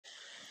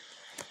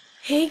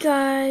Hey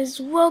guys,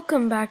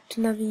 welcome back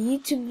to another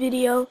YouTube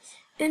video,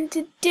 and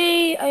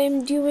today I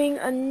am doing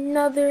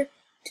another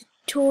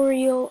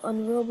tutorial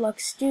on Roblox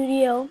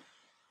Studio,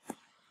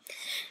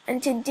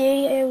 and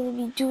today I will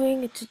be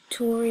doing a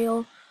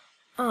tutorial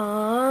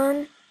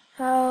on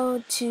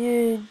how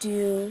to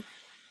do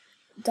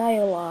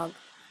dialogue.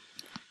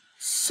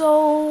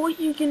 So what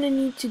you're gonna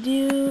need to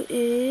do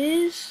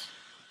is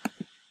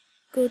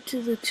go to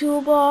the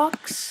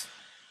toolbox,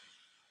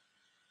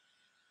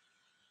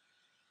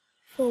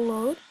 full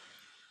load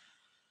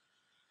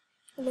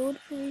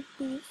for me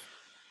please.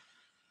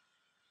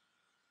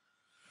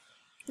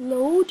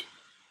 Load.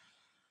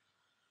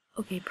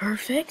 Okay,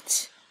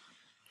 perfect.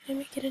 Can I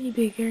make it any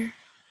bigger,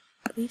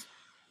 please?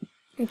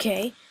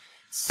 Okay,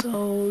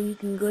 so you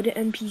can go to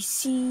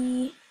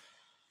NPC.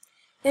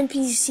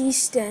 NPC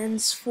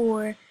stands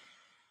for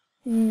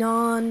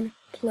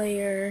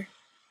non-player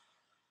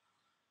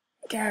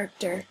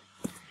character.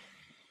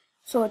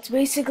 So it's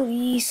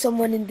basically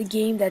someone in the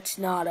game that's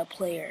not a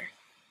player.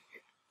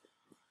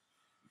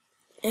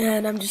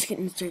 And I'm just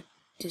gonna insert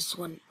this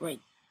one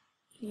right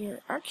here.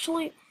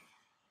 Actually,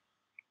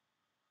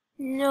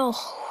 no.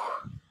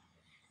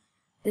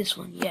 This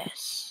one,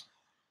 yes.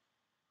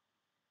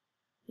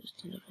 There's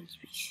 2 different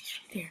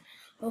species right there.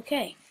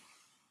 Okay.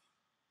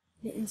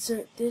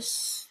 Insert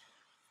this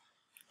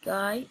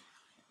guy,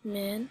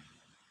 man.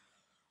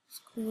 It's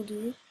cool,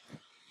 dude.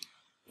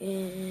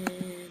 And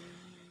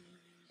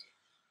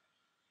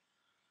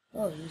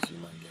oh, he's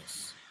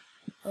humongous.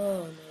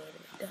 Oh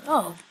no,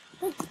 oh,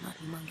 that's not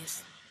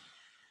humongous.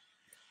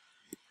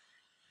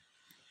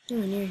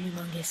 Nowhere near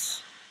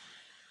humongous.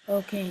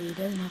 Okay, he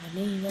doesn't have a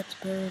name. That's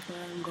perfect.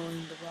 I'm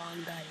going the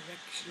wrong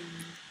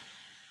direction.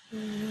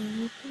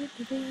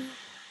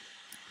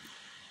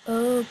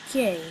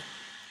 Okay,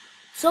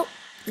 so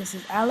this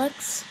is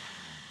Alex.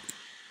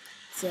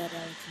 Said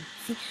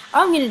Alex.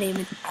 I'm gonna name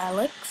it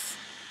Alex.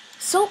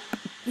 So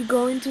you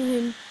go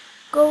into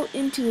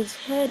his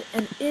head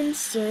and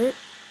insert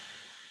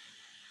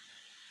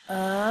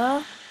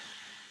a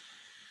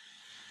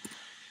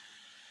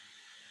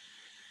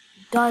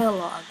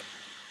dialogue.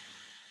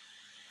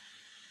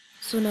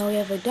 So now we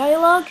have a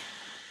dialogue,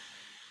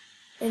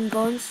 and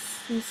go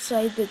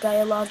inside the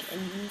dialogue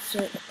and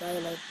insert a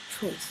dialogue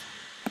choice.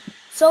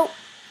 So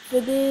for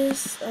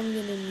this, I'm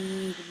gonna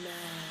need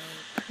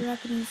my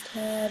properties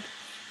tab.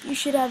 You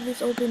should have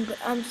this open, but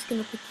I'm just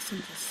gonna put this on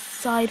the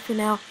side for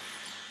now.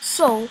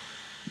 So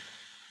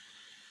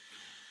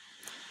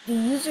the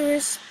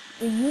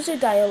user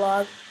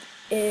dialogue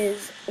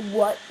is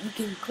what you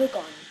can click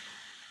on.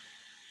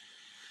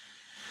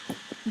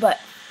 But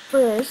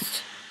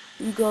first,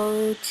 you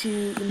go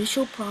to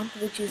initial prompt,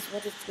 which is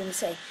what it's gonna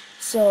say.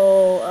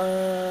 So,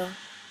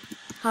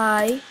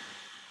 hi,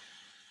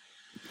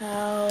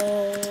 how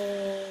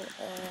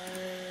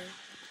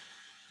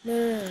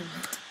are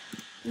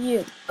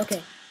you?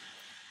 Okay,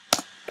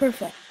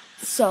 perfect.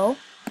 So,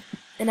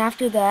 and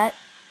after that,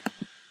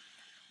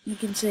 you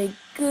can say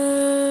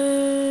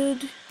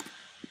good,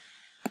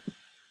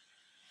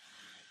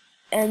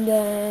 and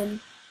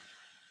then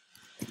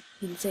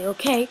you can say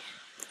okay,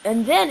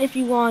 and then if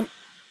you want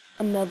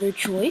another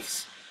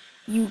choice,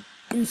 you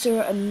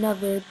insert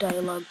another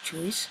dialogue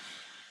choice,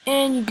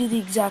 and you do the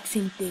exact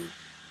same thing.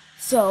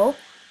 So,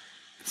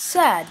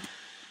 sad.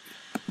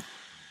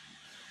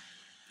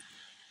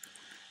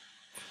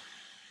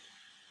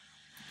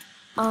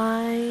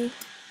 I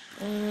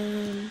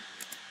am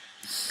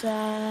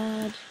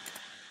sad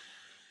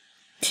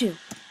too.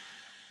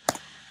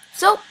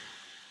 So,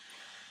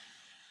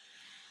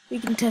 we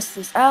can test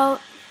this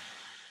out.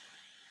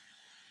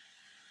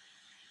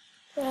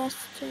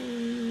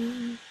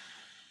 Testing.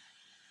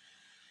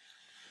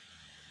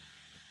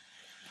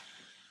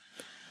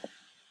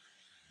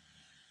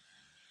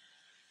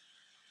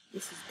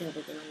 This is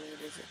never gonna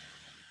load, is it?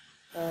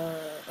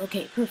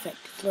 Okay, perfect.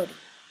 It's loading.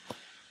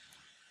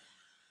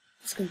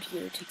 This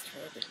computer takes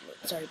forever to load.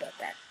 Sorry about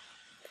that.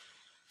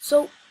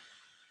 So,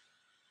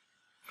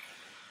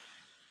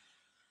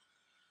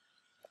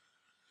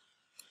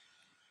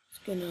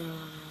 just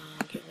gonna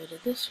get rid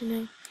of this for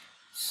now.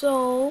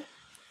 So,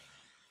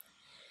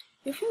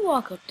 if you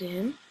walk up to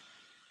him,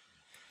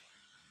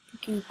 you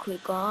can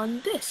click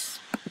on this.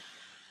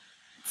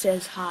 It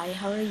says, hi,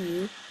 how are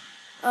you?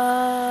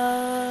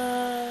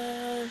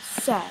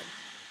 Sad.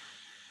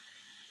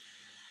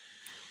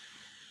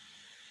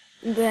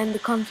 And then the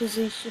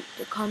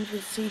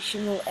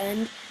conversation will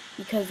end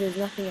because there's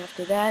nothing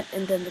after that,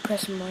 and then the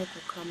question mark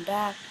will come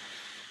back.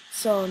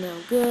 So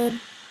now good.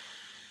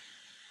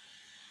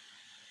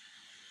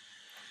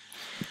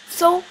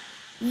 So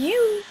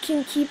you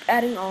can keep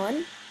adding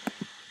on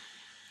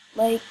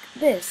like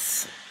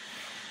this.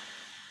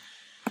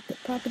 The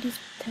properties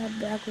tab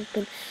back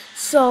open.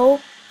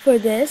 So for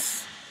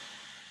this,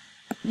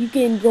 you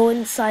can go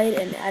inside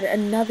and add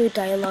another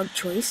dialogue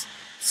choice.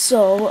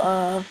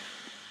 So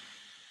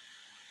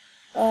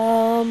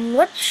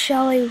what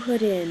shall I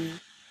put in?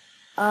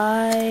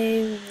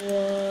 I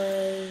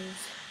was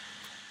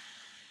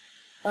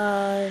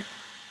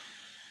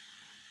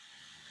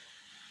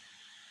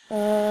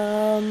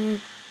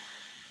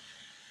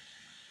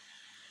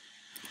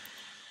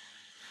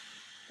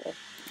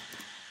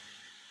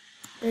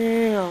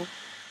no,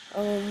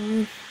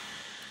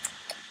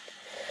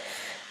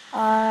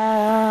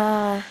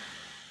 uh,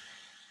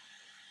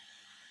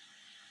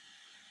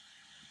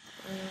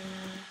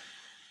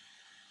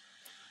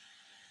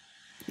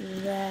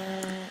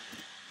 that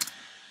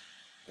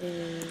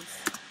is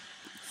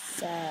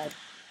sad.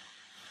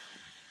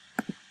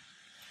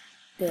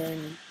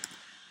 Then,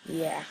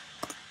 yeah.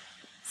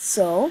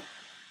 So,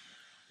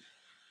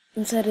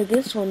 inside of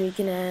this one, we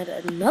can add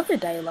another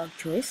dialogue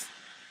choice.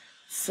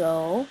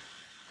 So,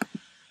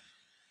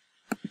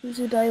 here's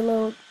a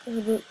dialogue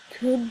that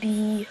could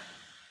be,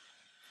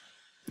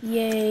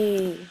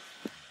 yay,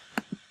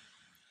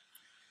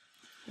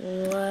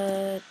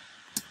 let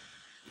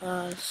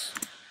us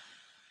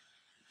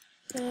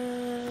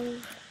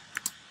have,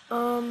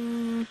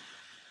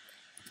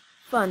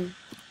 fun.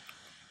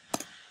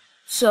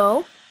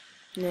 So,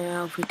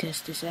 now if we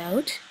test this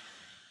out,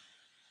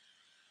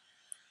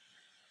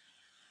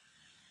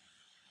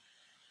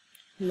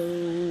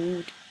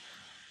 load,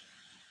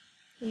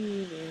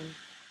 even.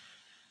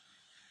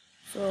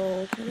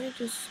 So, can I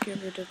just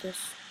get rid of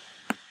this?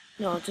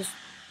 No, just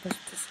push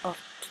this off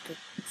to the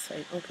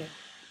side. Okay.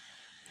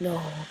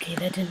 No, okay,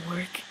 that didn't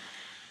work.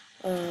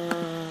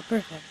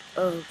 Perfect.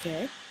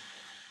 Okay.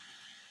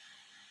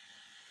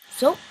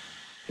 So,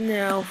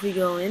 now if we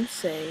go and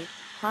say,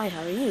 hi,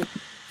 how are you?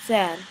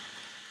 Sad.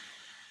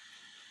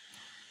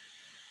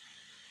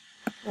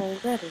 Oh,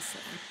 that is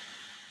sad.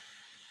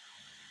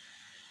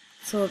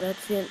 So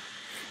that's it.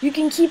 You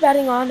can keep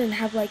adding on and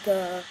have like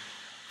a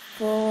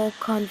full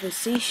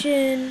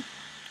conversation.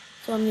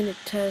 So I'm gonna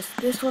test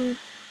this one.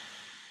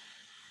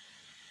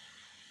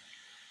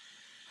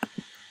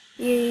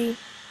 Yay.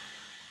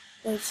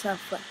 Let's have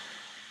fun.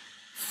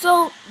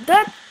 So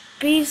that's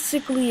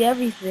basically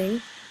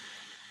everything.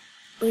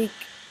 Like,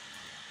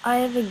 I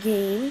have a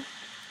game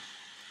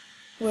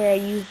where I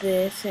use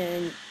this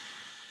and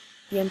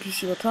the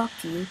NPC will talk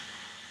to you.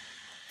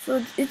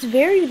 So it's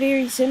very,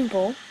 very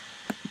simple.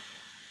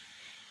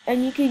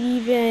 And you could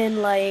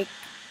even, like,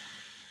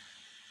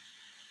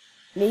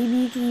 maybe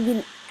you can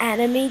even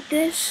animate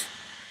this.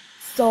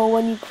 So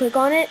when you click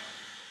on it,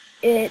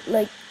 it,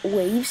 like,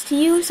 waves to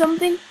you or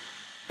something.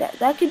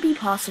 That could be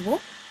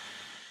possible.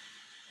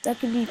 That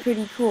could be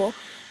pretty cool.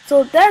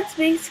 So that's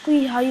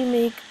basically how you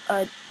make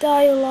a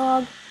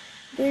dialogue.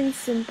 Very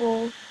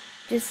simple.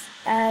 Just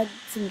add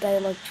some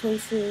dialogue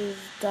choices,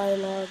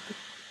 dialogue,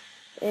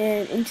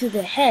 and into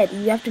the head.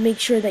 You have to make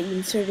sure that you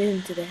insert it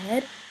into the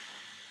head.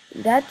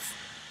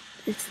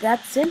 It's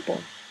that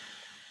simple.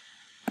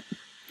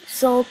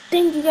 So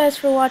thank you guys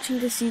for watching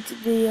this YouTube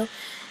video.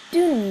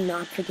 Do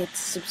not forget to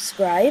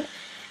subscribe,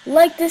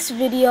 like this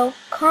video,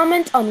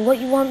 comment on what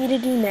you want me to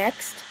do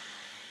next,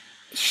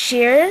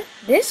 share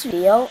this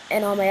video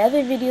and all my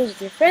other videos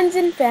with your friends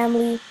and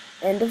family,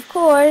 and of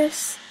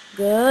course,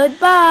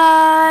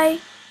 goodbye!